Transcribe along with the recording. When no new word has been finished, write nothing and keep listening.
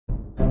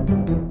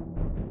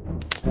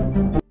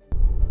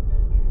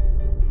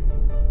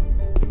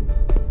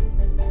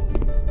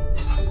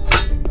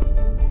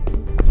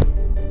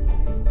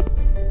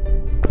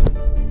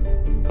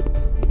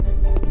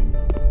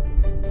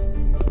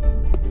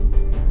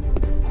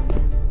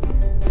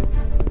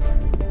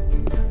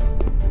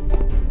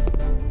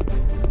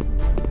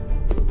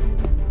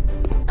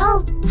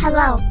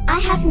Hello, I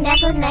have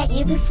never met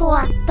you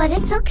before, but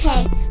it's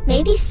okay.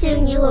 Maybe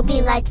soon you will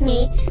be like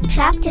me,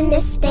 trapped in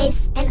this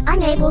space and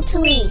unable to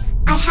leave.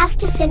 I have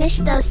to finish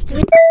those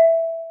 3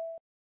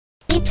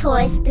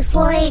 toys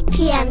before 8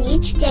 p.m.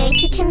 each day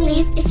to can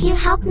leave. If you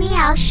help me,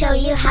 I'll show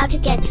you how to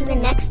get to the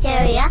next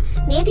area.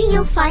 Maybe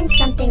you'll find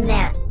something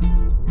there.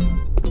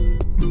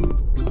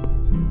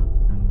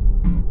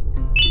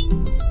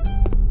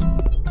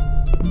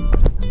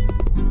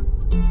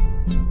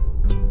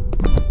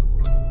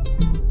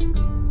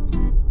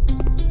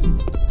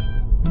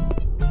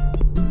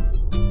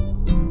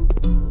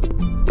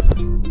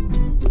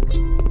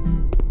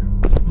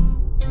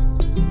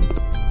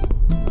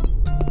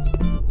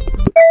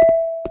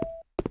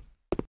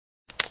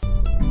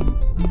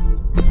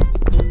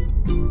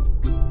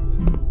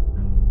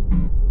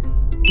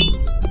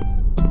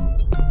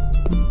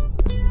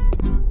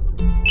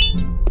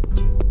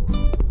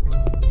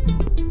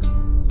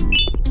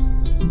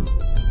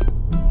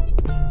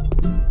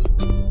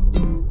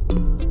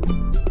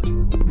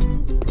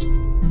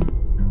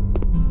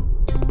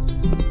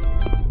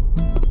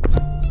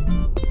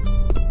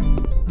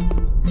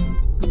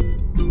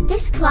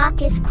 This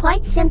clock is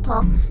quite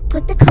simple.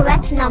 Put the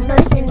correct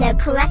numbers in their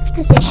correct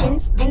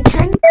positions and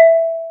turn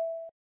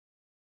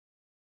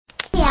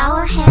the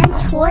hour hand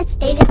towards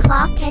 8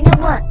 o'clock and it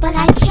worked, but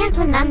I can't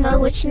remember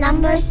which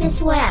numbers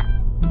is where.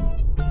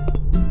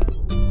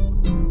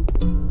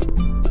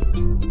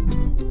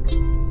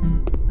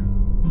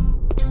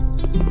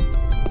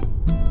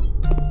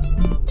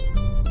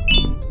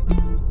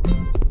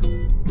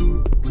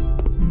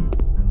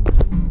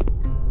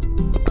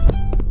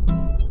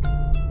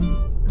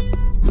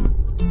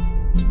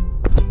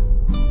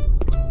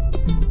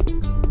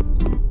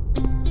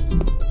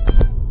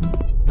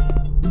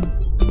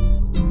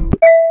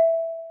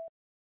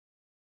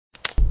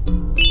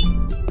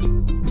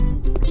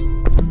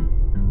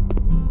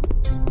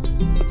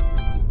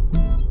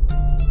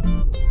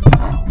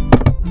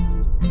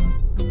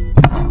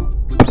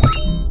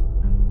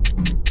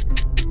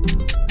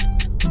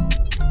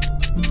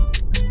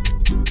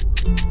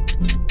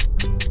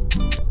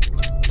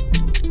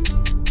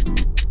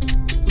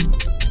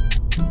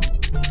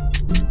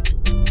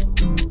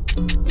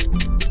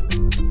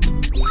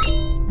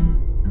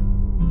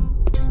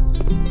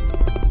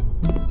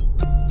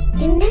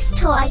 In this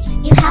toy,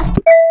 you have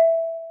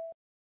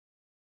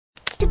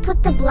to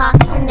put the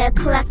blocks in their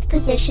correct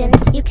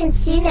positions. You can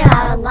see there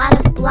are a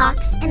lot of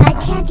blocks and I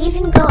can't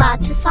even go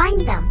out to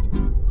find them.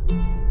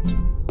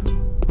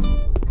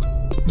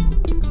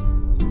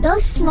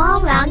 Those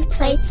small round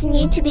plates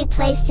need to be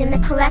placed in the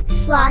correct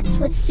slots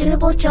with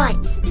suitable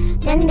joints.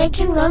 Then they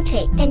can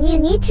rotate, and you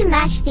need to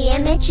match the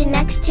image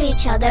next to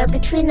each other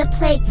between the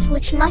plates,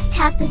 which must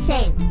have the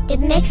same. It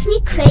makes me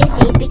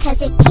crazy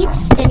because it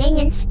keeps spinning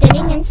and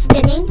spinning and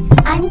spinning.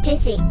 I'm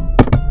dizzy.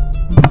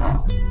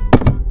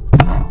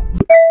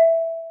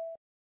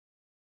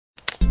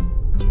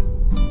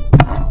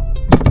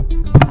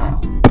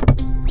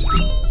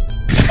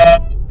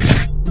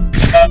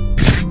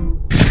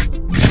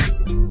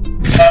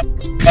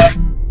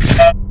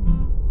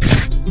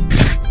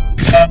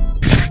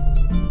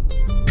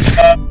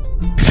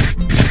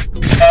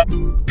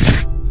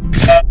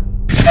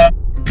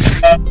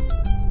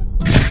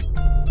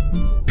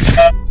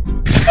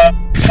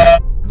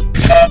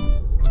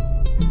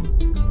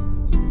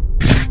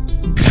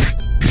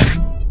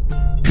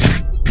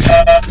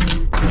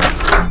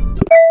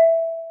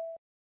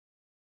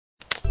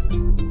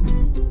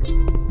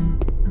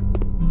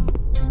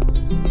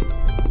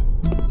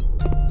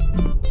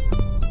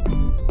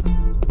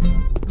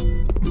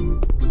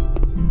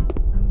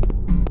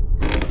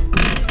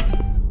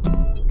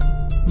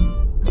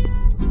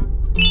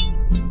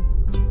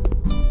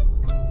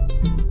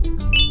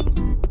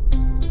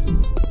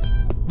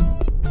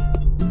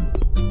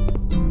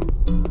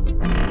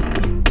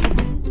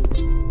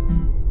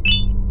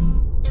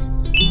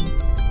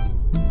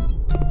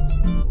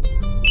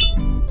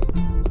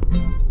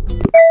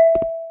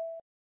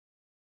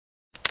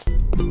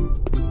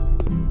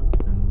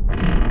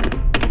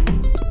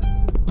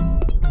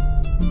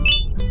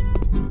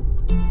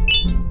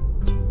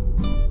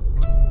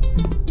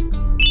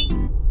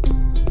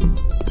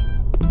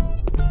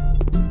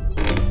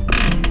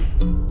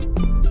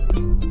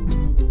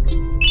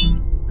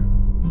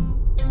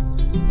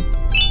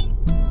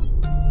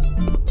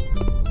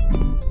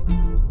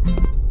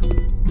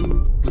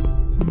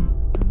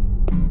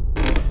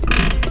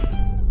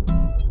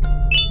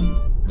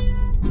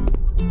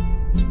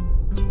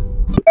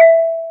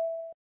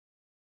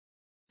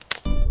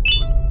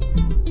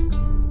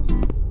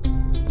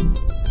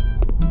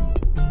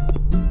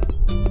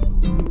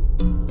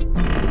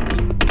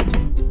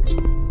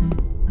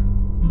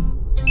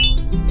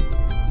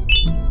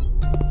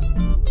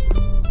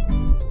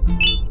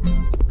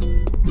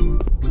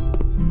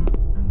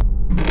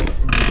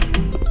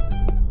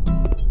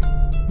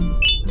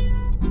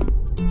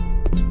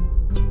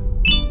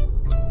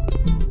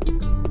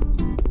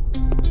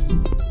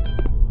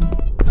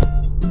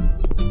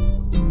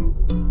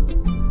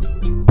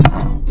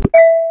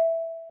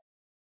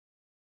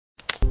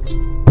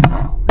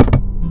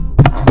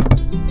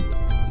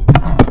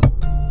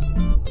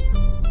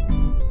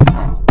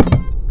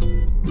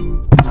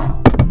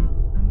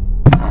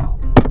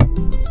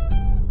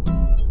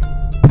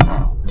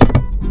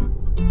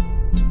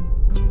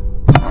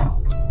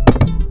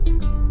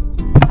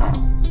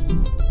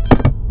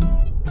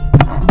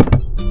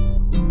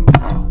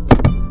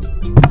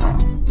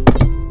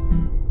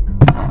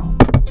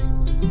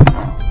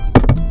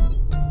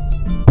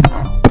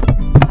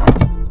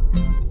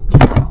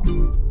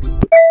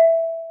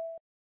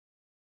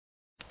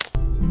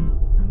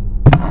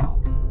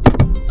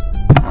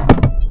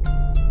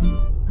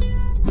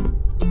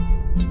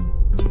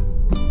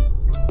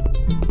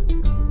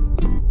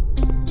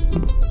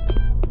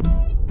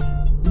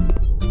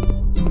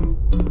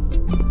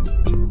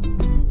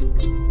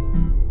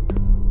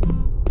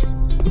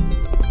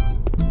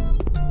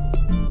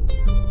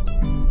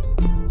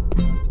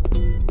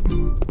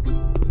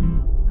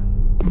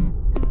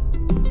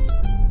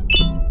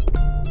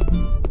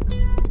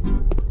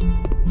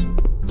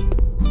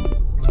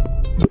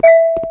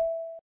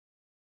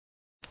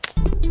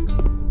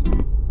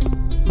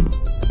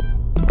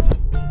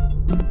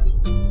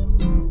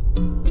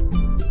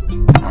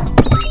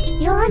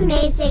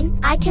 amazing,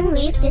 I can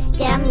leave this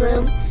damn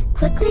room.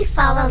 Quickly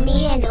follow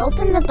me and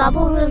open the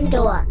bubble room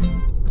door.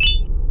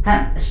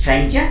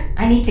 Stranger?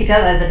 I need to go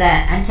over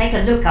there and take a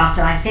look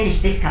after I finish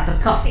this cup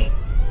of coffee.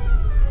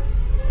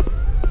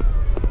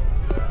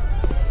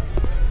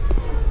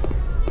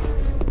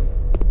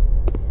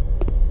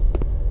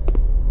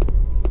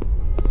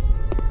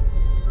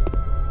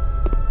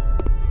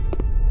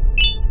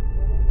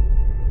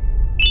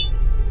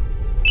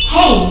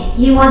 Hey,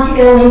 you want to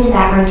go into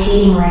that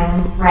rotating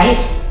room, right?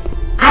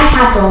 I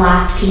have the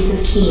last piece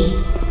of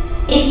key.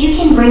 If you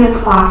can bring a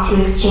clock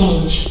to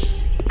exchange.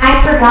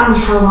 I've forgotten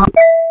how long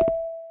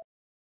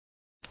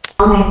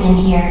I've been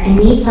here and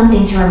need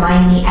something to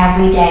remind me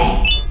every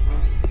day.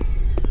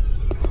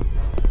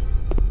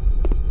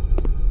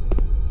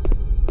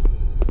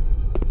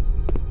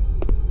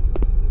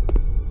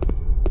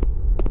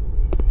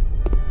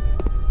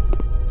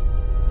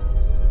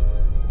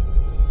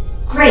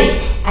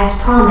 Great, as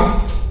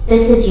promised,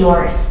 this is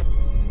yours.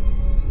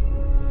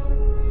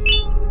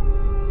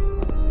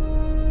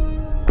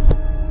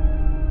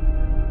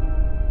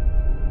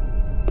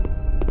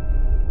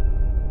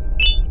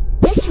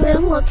 This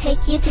room will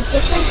take you to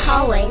different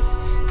hallways,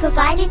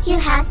 provided you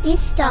have these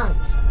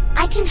stones.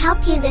 I can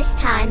help you this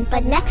time,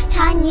 but next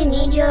time you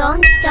need your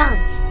own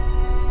stones.